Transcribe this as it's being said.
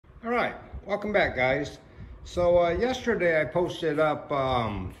All right, welcome back, guys. So yesterday I posted up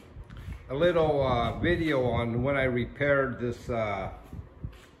a little video on when I repaired this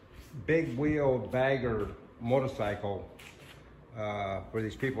big wheel bagger motorcycle for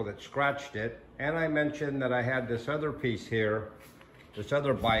these people that scratched it. And I mentioned that I had this other piece here, this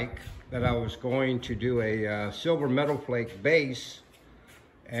other bike, that I was going to do a silver metal flake base,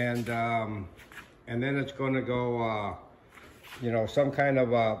 and then it's going to go you know, some kind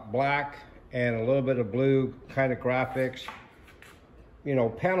of black and a little bit of blue kind of graphics, you know,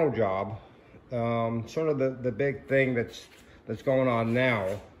 panel job. Sort of the big thing that's going on now.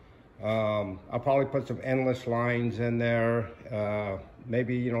 I'll probably put some endless lines in there,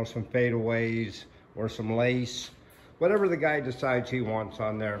 maybe, you know, some fadeaways or some lace, whatever the guy decides he wants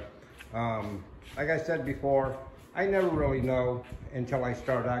on there. Like I said before, I never really know until I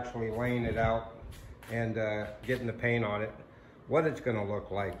start actually laying it out and getting the paint on it, what it's gonna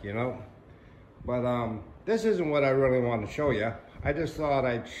look like, you know. But this isn't what I really want to show you. I just thought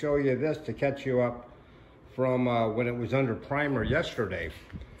I'd show you this to catch you up from when it was under primer yesterday.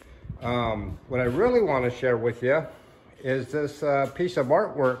 What I really want to share with you is this piece of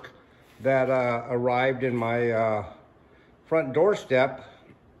artwork that arrived in my front doorstep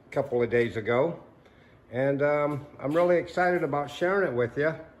a couple of days ago. And I'm really excited about sharing it with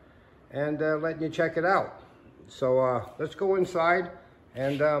you and letting you check it out. So let's go inside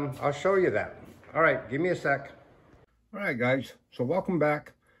and I'll show you that. All right, give me a sec. All right, guys, so welcome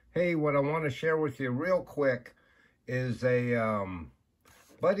back. Hey, what I want to share with you real quick is a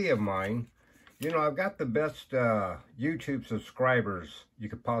buddy of mine. You know, I've got the best YouTube subscribers you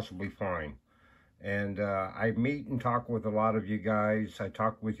could possibly find. And I meet and talk with a lot of you guys. I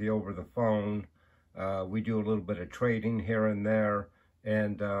talk with you over the phone. We do a little bit of trading here and there.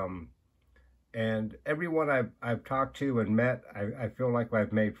 And everyone I've talked to and met, I feel like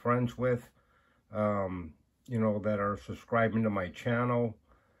I've made friends with, you know, that are subscribing to my channel.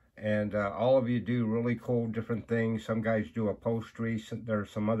 And all of you do really cool different things. Some guys do upholstery. There's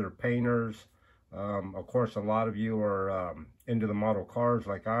some other painters. Of course, a lot of you are into the model cars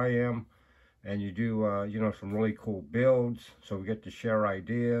like I am. And you do, you know, some really cool builds. So we get to share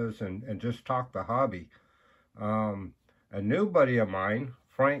ideas and just talk the hobby. A new buddy of mine,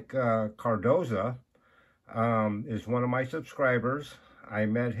 Frank Cardoza, is one of my subscribers. I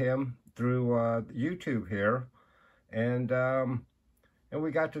met him through YouTube here, and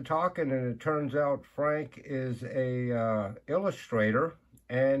we got to talking, and it turns out Frank is a illustrator,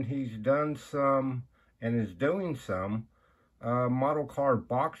 and he's done some and is doing some model car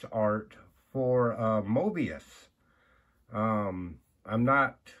box art for Mobius. I'm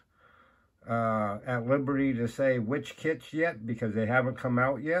not at liberty to say which kits yet because they haven't come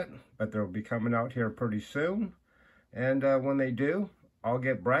out yet, but they'll be coming out here pretty soon. And when they do, I'll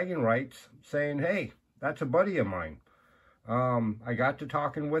get bragging rights saying, hey, that's a buddy of mine. I got to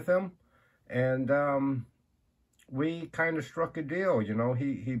talking with him, and we kind of struck a deal. You know,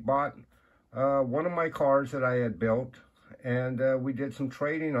 he bought one of my cars that I had built, and we did some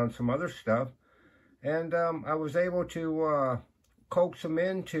trading on some other stuff, and I was able to coax him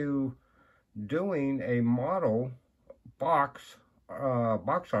into doing a model box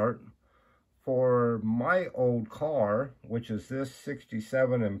art for my old car, which is this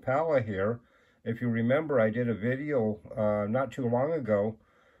 67 Impala here. If you remember, I did a video not too long ago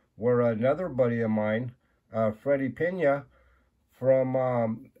where another buddy of mine, Freddie Pena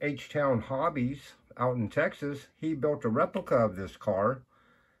from H-Town Hobbies out in Texas, he built a replica of this car.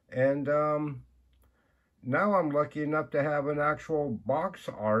 And now I'm lucky enough to have an actual box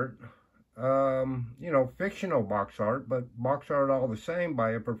art, you know, fictional box art, but box art all the same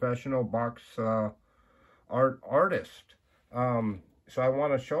by a professional box art artist. So I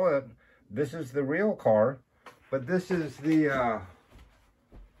want to show it. This is the real car, but this is the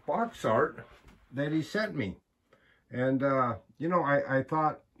box art that he sent me. And, you know, I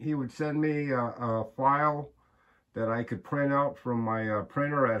thought he would send me a file that I could print out from my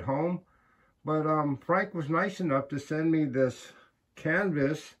printer at home. But Frank was nice enough to send me this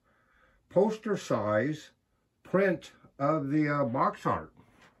canvas poster size print of the box art.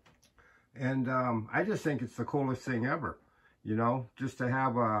 And I just think it's the coolest thing ever, you know, just to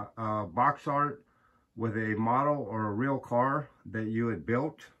have a box art with a model or a real car that you had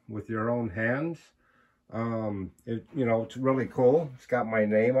built with your own hands. You know, it's really cool. It's got my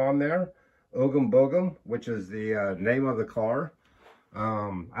name on there, Oogum Boogum, which is the name of the car.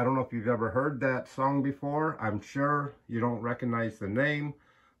 I don't know if you've ever heard that song before. I'm sure you don't recognize the name,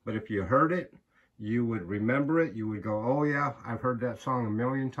 but if you heard it, you would remember it. You would go, oh yeah, I've heard that song a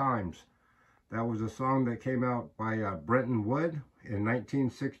million times. That was a song that came out by Brenton Wood, in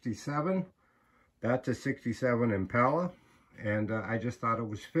 1967. That's a 67 Impala, and I just thought it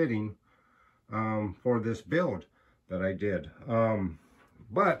was fitting for this build that I did.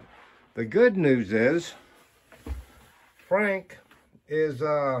 But the good news is Frank is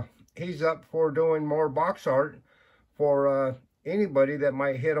he's up for doing more box art for anybody that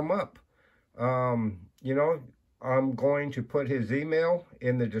might hit him up. You know, I'm going to put his email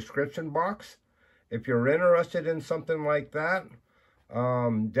in the description box. If you're interested in something like that,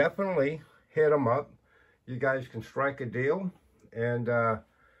 definitely hit him up. You guys can strike a deal, and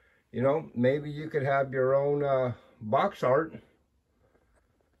you know, maybe you could have your own box art,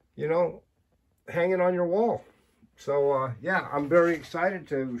 you know, hanging on your wall. So yeah, I'm very excited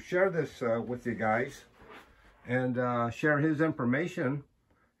to share this with you guys, and share his information.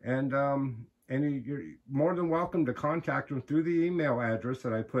 And you're more than welcome to contact him through the email address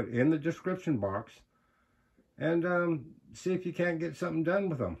that I put in the description box, and see if you can't get something done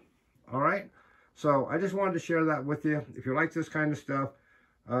with him. All right. So I just wanted to share that with you. If you like this kind of stuff,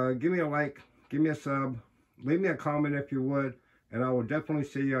 give me a like, give me a sub, leave me a comment if you would, and I will definitely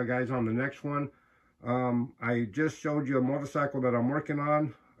see you guys on the next one. I just showed you a motorcycle that I'm working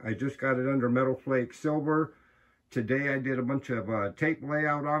on. I just got it under Metal Flake Silver. Today I did a bunch of tape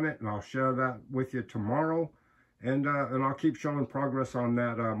layout on it, and I'll share that with you tomorrow. And I'll keep showing progress on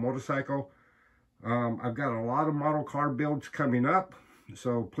that motorcycle. I've got a lot of model car builds coming up,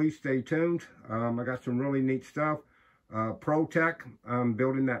 so please stay tuned. I got some really neat stuff. Pro Tech, I'm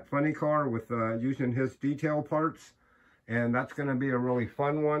building that funny car with using his detail parts, and that's going to be a really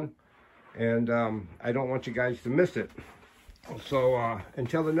fun one, and I don't want you guys to miss it. So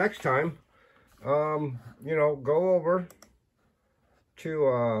until the next time, you know, go over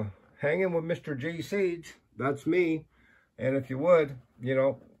to Hanging with Mr. G Seeds. That's me. And if you would, you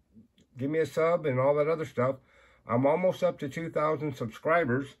know, give me a sub and all that other stuff. I'm almost up to 2,000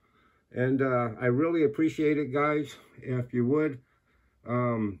 subscribers, and I really appreciate it, guys. If you would,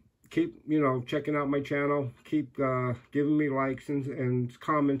 keep, you know, checking out my channel. Keep giving me likes and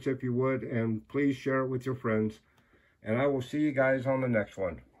comments if you would, and please share it with your friends. And I will see you guys on the next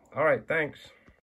one. All right, thanks.